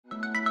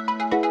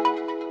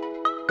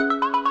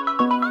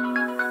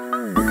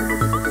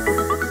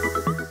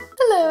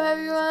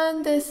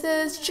this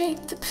is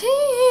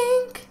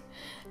DrinkThePink,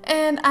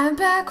 and I'm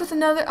back with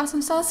another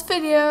awesome sauce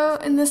video,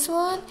 and this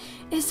one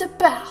is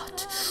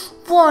about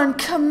one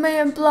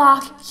command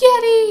block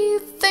Yeti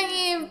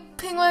thingy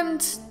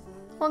penguins,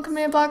 one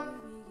command block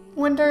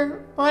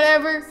winter,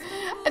 whatever.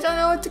 I don't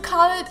know what to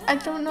call it. I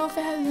don't know if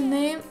it has a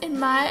name in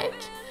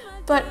mind,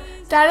 but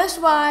that is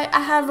why I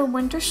have a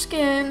winter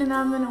skin and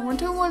I'm in a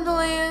winter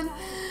wonderland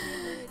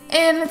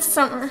and it's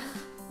summer.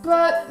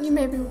 But you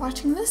may be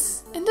watching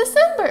this in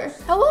December.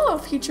 Hello,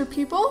 future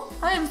people.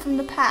 I am from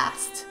the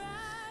past.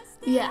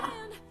 Yeah.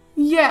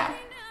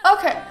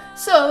 Okay,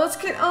 so let's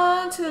get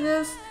on to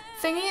this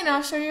thingy and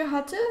I'll show you how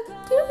to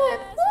do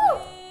it. Woo!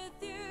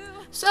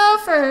 So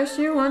first,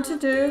 you want to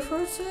do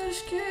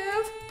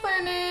give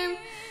player name,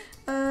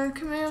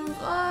 command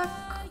block,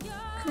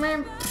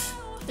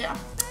 yeah,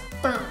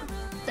 boom,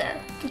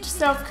 there. Get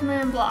yourself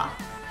command block.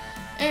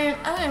 And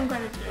I am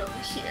going to do it over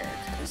here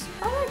because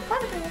I like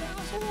part of it.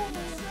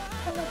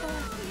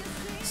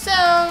 So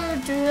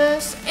do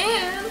this,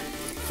 and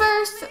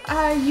first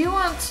you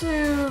want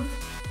to,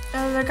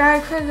 the guy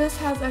who created this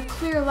has a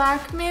clear lag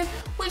command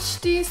which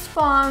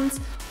despawns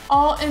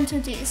all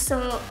entities.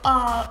 So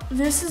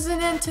this is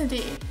an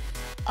entity.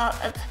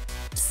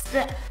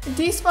 It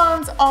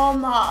despawns all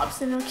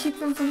mobs and it'll keep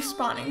them from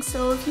spawning.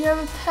 So if you have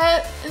a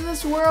pet in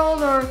this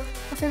world or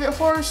a favorite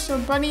horse or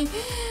bunny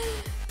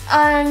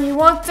and you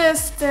want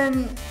this,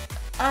 then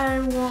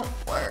it won't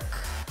work.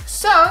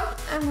 So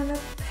I'm gonna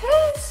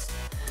paste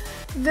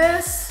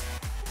this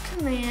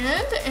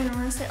command and I'm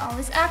gonna say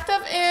always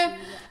active and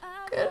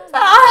goodbye.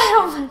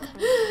 Oh my god.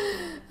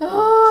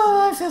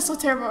 Oh, I feel so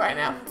terrible right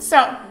now.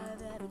 So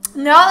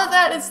now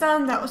that is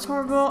done, that was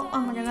horrible. Oh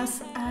my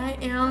goodness, I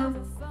am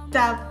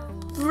that.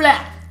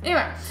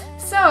 Anyway,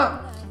 so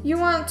you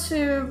want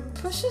to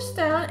push this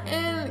down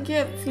and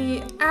get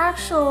the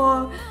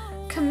actual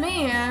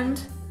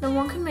command, the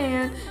one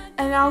command,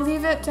 and I'll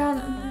leave it down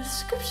in the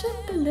description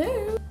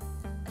below.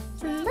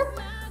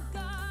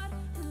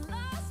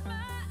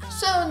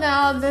 So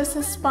now this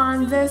has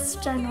spawned this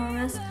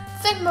ginormous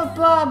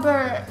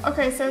thingamabobber.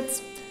 Okay, so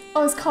it's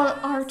called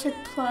Arctic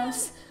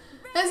Plus.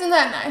 Isn't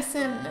that nice?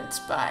 And it's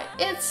by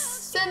It's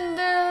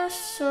Cinder.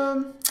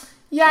 So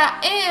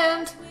yeah,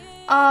 and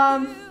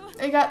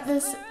I got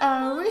this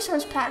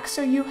resource pack.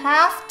 So you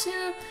have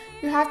to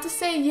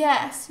say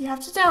yes. You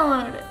have to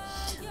download it.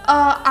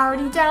 I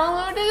already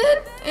downloaded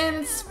it, and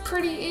it's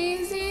pretty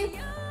easy.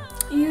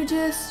 You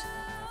just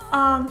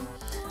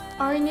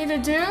all you need to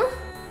do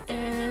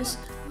is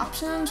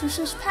options,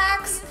 resource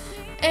packs,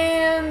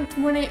 and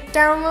when it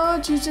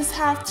downloads, you just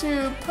have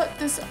to put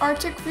this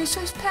Arctic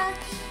resource pack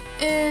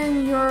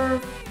in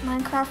your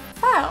Minecraft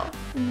file,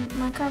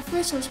 Minecraft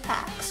resource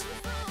packs.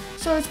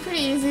 So it's pretty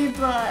easy,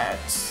 but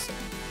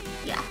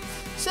yeah.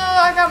 So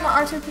I got my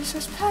Arctic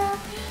resource pack,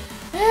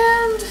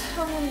 and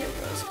I'm gonna get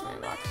those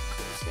command blocks.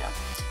 Yeah.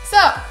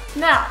 So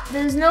now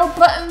there's no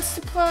buttons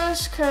to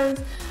push because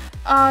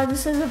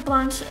this is a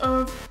bunch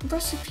of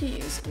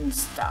recipes and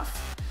stuff.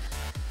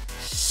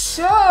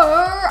 So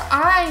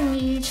I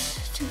need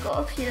to go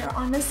up here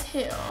on this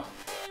hill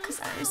because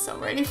I'm so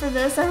ready for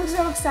this. I'm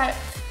so excited.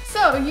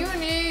 So you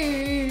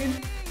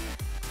need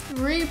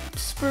 3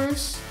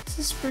 spruce. This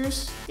is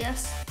spruce.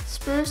 Yes,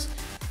 spruce.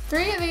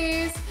 3 of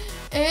these.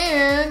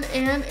 And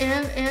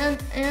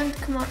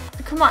come on.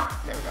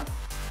 There we go.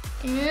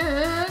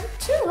 And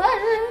 2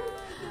 iron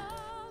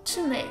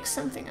to make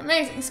something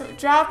amazing. So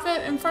drop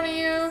it in front of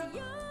you,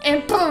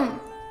 and boom,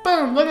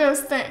 boom. Look at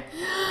this thing.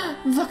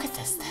 Look at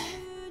this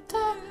thing.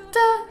 Da,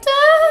 da, da.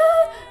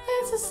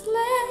 It's a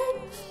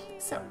sled.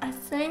 So I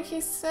think he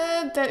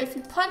said that if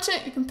you punch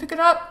it, you can pick it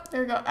up.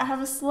 There we go. I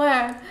have a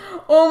sled.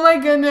 Oh my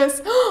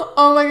goodness.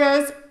 Oh my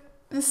goodness.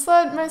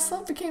 My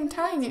sled became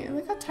tiny.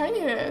 Look how tiny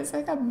it is.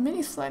 I got a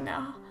mini sled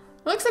now.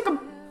 It looks like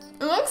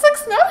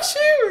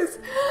snowshoes.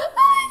 Oh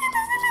my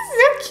goodness, it is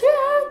so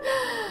cute.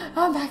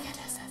 Oh my goodness.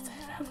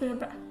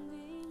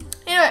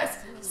 Anyways,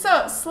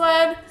 so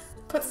sled,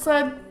 put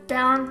sled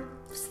down.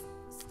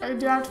 Or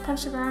do I have to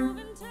punch the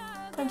ground?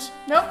 Punch,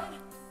 nope.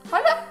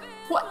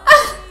 What?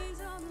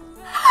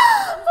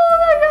 Oh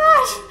my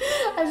gosh,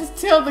 I just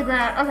tilled the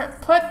ground. Okay,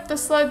 put the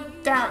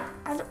sled down.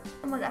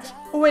 Oh my gosh,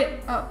 oh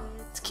wait, oh,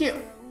 it's Q.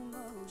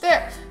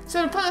 There,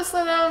 so to put the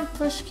sled down,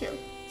 push Q.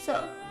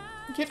 So,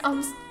 get on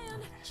this, oh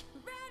my gosh.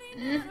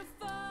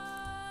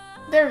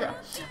 There we go.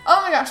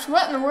 Oh my gosh,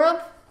 what in the world?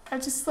 I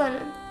just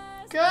sledded.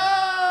 Go!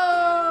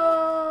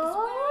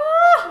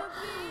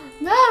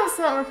 No, it's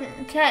not working.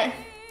 Okay,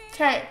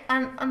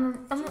 I'm a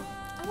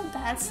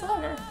bad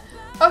sledder.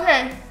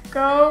 Okay,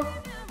 go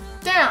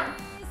down.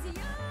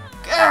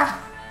 Ugh,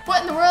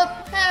 what in the world?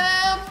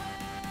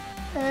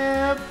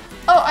 Help!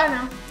 Oh, I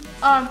know.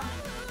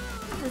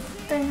 The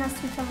thing has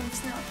to be covered in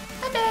snow.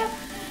 My bad.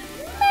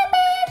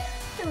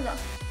 Here we go.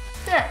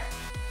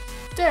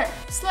 There.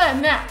 Sled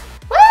now.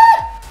 What?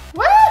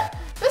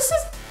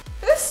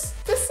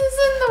 This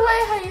isn't the way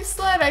how you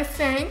sled, I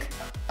think.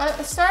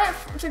 Start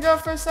to go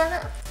for a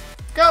second.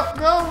 Go,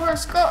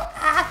 horse, go.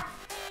 Ah.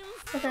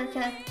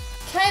 Okay,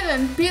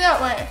 then, be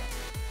that way.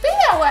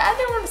 I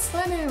didn't want to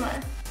sled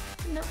anyway.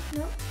 Nope,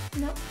 nope,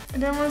 nope. I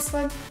don't want to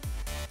sled.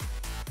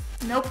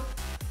 Nope.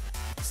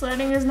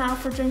 Sledding is not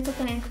for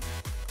DrinkThePink.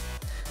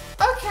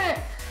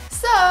 Okay,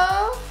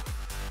 so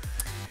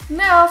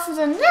now for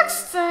the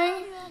next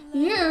thing,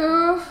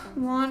 you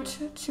want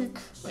to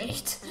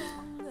create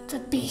the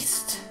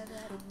beast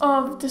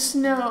of the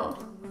snow.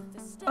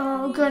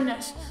 Oh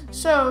goodness.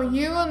 So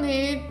you will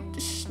need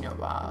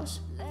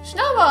snowballs.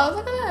 Snowballs,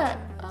 look at that.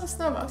 Oh,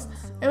 snowballs.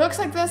 It looks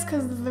like this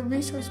because of the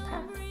resource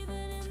pack.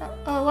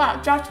 Oh wow,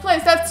 dropped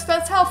place.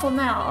 That's helpful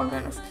now. Oh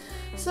goodness.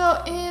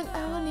 So, and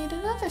I will need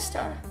another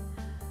star.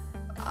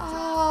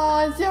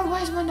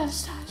 Where's my another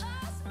star?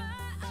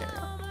 There we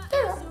go.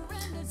 There we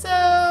go.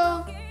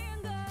 So,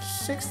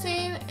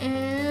 16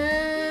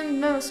 and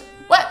no.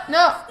 What?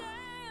 No.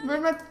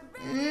 Where's my?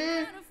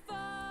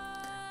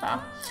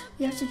 Wow.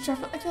 You have to drop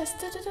it like this.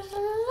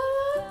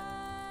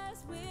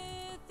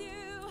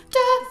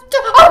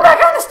 Oh my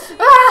goodness!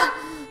 Ah!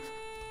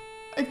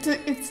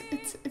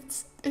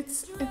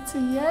 It's a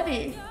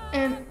Yeti.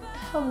 And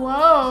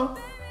hello.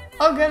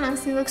 Oh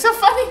goodness, he looks so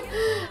funny.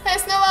 Hey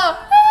Snowball.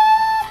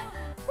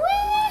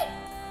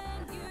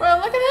 Well,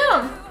 look at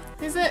him.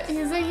 He's a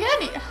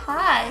Yeti.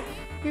 Hi.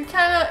 You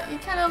kind of.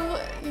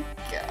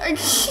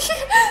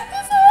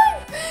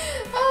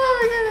 Oh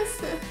my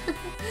goodness.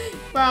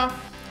 Wow.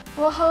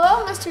 Well,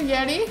 hello, Mr.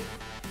 Yeti.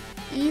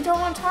 You don't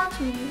want to talk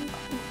to me.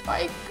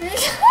 Like, look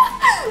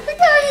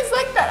how he's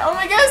like that. Oh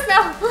my goodness, no.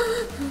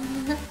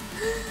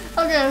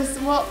 Okay, so,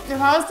 well, if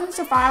I was in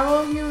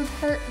survival, he would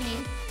hurt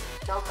me.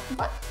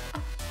 What?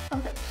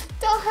 Okay.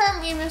 Don't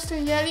hurt me, Mr.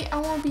 Yeti. I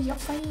want to be your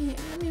friend.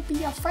 Let me be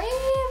your friend.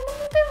 Let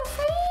me be your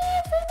friend.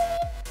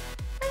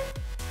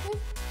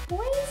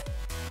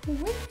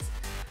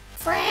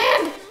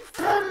 Friend.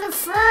 I'm a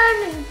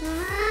friend.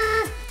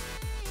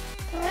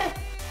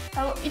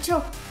 I will eat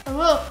you. I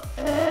will.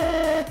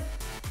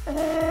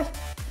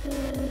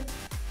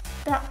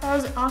 That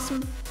was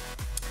awesome,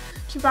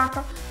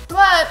 Chewbacca.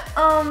 But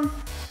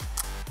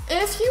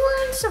if you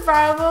were in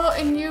survival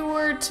and you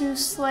were to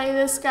slay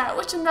this guy,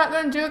 which I'm not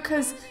gonna do it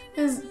because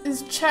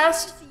his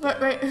chest.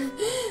 Wait,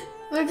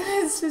 look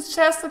at his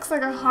chest looks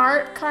like a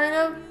heart, kind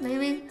of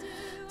maybe.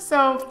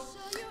 So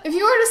if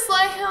you were to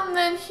slay him,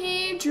 then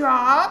he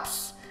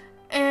drops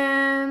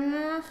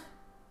an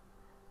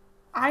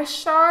ice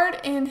shard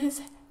in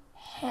his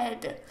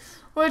head,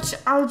 which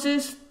I'll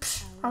just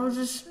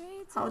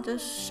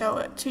show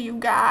it to you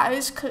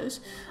guys, cause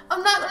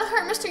I'm not gonna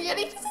hurt Mr.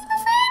 Yeti. He's my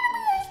friend.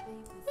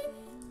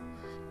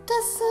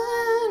 The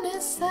sun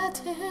is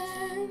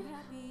setting.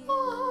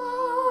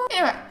 Oh.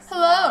 Anyway,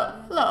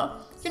 hello.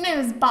 Your name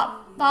is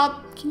Bob.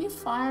 Bob, can you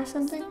fly or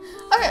something?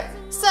 Okay,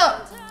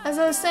 so as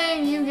I was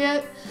saying, you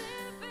get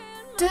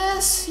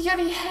this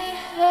Yeti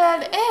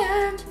head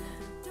and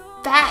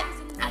that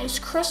ice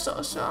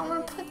crystal. So I'm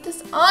gonna put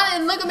this on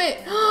and look at me.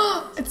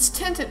 It's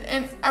tinted,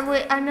 and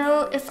I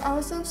know if I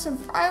was in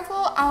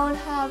survival, I would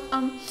have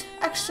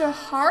extra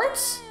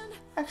hearts,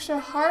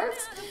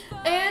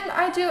 and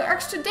I do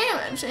extra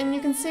damage. And you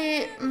can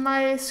see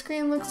my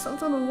screen looks a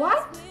little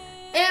white.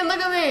 And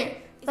look at me.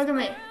 I'm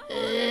a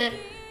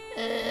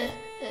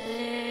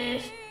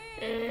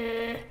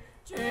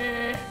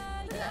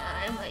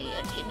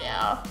Yeti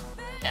now.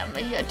 I'm a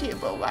Yeti,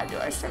 but why do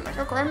I sound like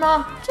a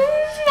grandma?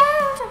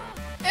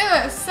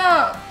 Anyway,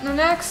 so the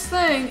next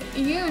thing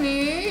you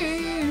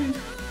need.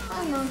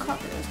 I'm gonna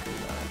copy this.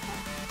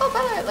 Oh,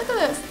 by the way, look at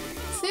this.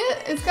 See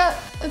it? It's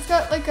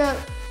got like a.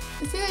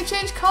 You see, they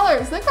change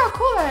colors. Look how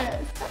cool that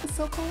is. That is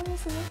so cool,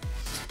 isn't it?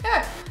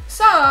 Anyway,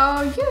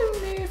 so you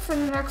need for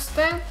the next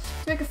thing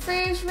to make a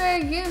freeze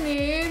ray. You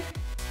need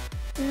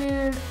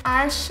an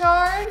ice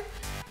shard.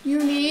 You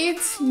need.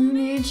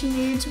 Where is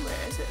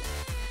it?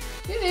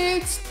 You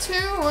need 2,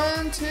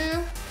 1, 2.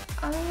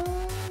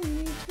 You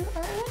need 2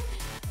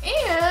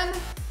 iron.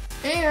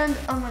 And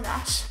oh my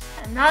gosh,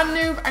 I'm not a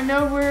noob. I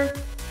know where.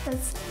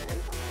 That's. Oh my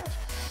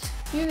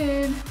gosh. You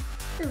need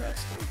 3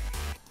 rescue.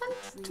 1,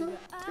 2, 3.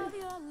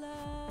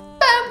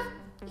 Bam!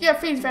 Yeah,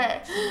 freeze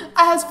ray.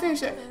 I have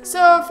freeze ray.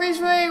 So freeze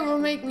ray will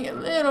make me a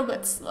little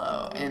bit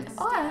slow. And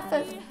oh,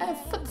 I have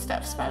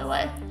footsteps, by the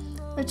way,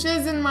 which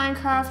is in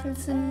Minecraft.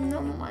 It's in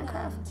normal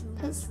Minecraft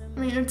because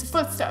it's a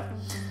footstep.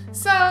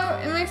 So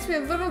it makes me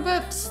a little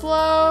bit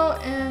slow,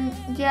 and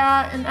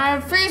yeah, and I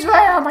have freeze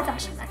ray. Oh my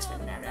gosh, I'm actually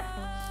there.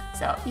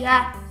 So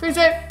yeah, freeze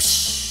ray.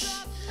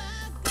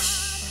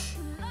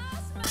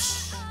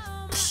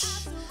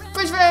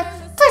 Freeze ray.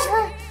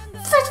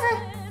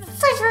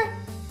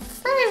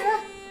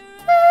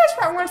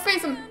 I'm gonna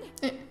freeze him.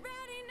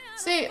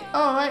 See,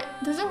 oh wait,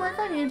 does it work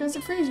on you? Does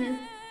it freeze you?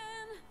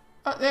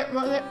 Oh, there.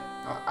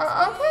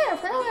 Oh, okay,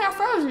 apparently I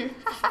froze you.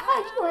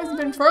 You hasn't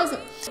been frozen.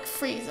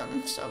 Freeze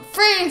him. So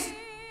freeze.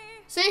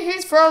 See,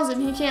 he's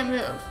frozen. He can't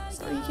move.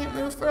 So he can't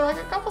move for like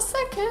a couple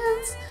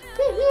seconds.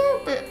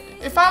 But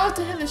if I was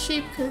to hit the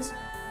sheep, because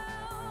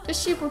the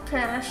sheep would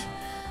perish.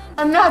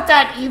 I'm not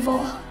that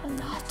evil. I'm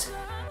not.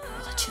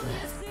 I'll let you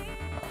live.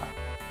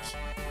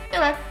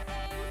 Anyway.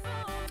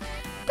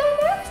 The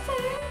next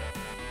thing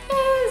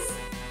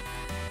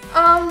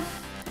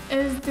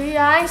is the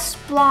ice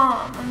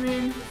bomb. I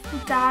mean, you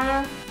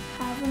gotta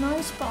have a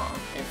nice bomb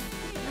if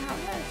you're gonna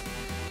have this.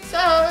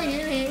 So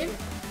you need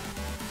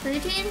 3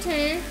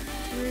 TNT,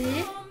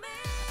 3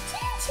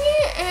 TNT,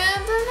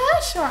 and a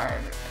nice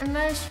shard.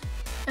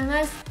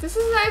 This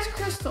is a nice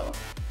crystal.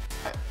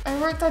 I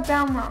wrote that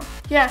down wrong.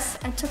 Yes,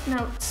 I took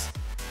notes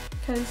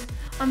because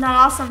I'm that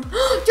awesome.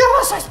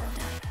 Yes,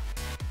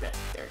 there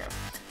we go.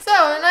 So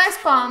an ice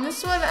bomb. This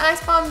is what an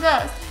ice bomb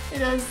does. It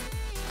does.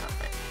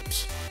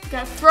 You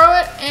gotta throw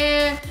it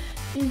and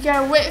you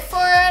gotta wait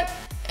for it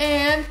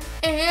and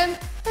bam!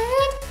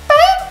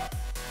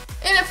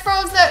 And it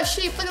froze that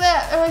sheep. Look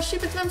at that.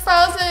 Sheep has been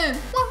frozen.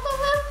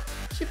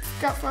 Sheep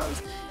got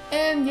froze.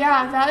 And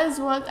yeah, that is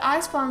what the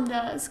ice bomb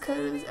does.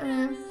 Cause I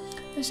mean,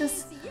 it's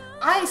just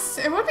ice.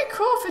 It would be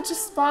cool if it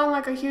just spawned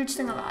like a huge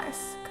thing of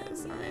ice.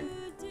 Cause I mean,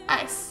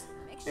 ice.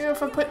 Maybe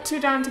if I put 2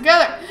 down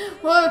together,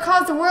 will it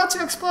cause the world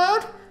to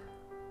explode?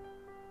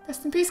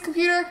 Rest in peace,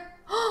 computer.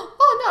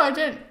 Oh no, I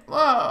didn't.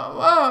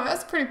 Whoa,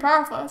 that's pretty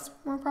powerful. That's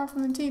more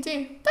powerful than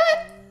TNT.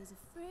 But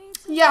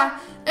yeah,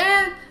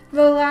 and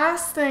the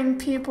last thing,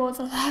 people,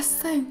 the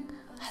last thing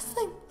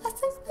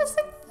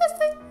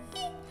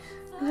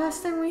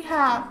we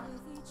have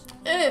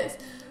is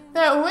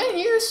that when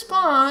you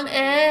spawn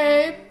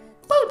a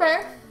polar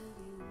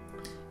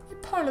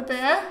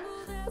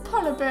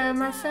bear,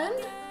 my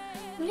friend,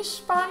 when you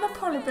spawn a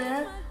polar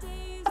bear,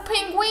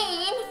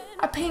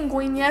 a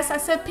penguin, yes, I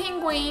said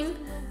penguin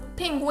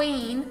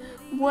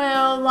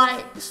will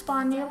like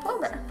spawn near a polar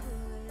bear.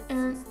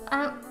 And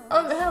oh,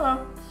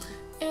 hello.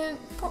 And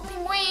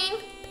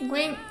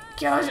penguin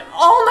goes,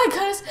 oh my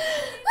goodness,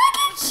 look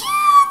at cute!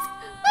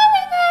 Oh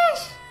my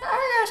gosh,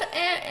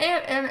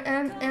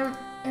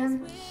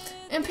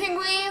 and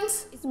penguins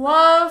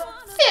love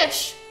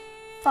fish.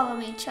 Follow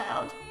me,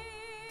 child.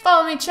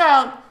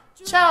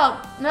 Child,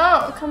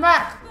 no, come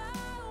back.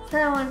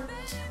 Apparently.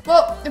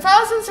 Well, if I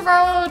was in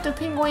survival, the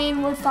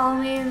penguin would follow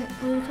me and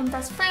we would become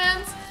best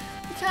friends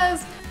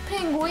because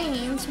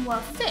penguins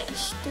love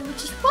fish. They would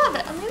just love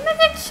it. I mean,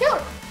 they're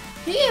cute.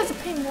 He is a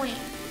penguin.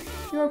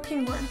 You're a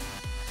penguin.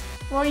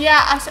 Well,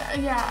 yeah,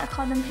 I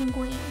called him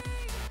penguin.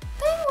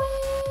 Penguin.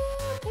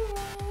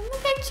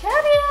 Look how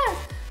cute he is.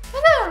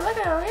 Look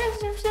at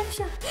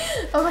him.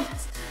 Oh my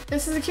gosh.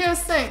 This is the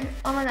cutest thing.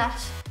 Oh my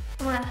gosh.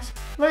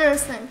 Look at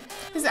this thing.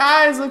 His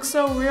eyes look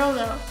so real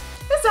though.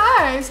 His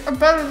eyes are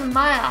better than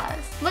my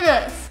eyes. Look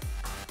at this.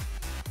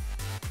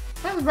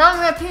 What's wrong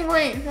with that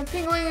penguin? That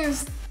penguin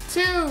is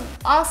too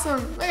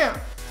awesome. Look at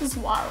him. Just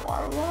water.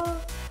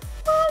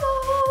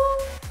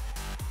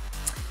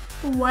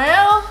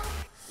 Well,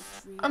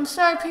 I'm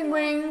sorry,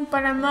 penguin,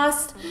 but I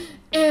must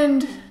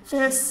end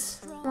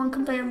this one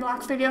complete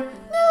block video.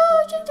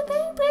 No,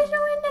 DrinkThePink, please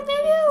don't end the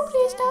video.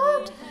 Please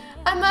don't.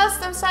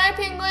 I'm sorry,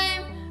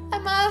 penguin. I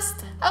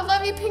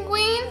love you,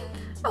 penguin.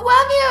 I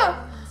love you.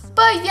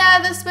 But yeah,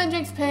 this has been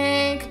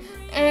DrinkThePink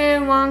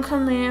and one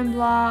command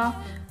block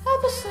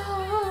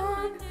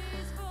episode.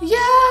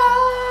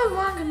 Yeah,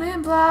 one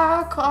command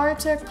block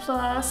Arctic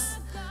Plus.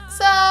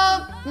 So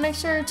make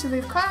sure to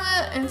leave a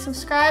comment and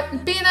subscribe.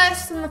 And be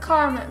nice in the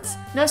comments.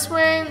 No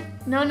swearing,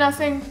 no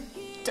nothing.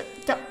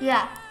 Don't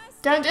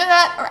do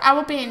that or I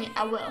will ban you.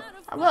 I will.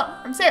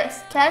 I'm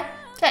serious, okay?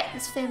 Okay,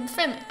 it's family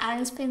friendly. I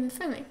is family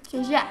friendly.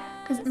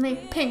 Because it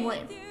made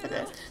penguin for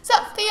this. So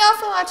thank y'all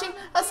for watching.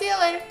 I'll see you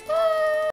later. Bye.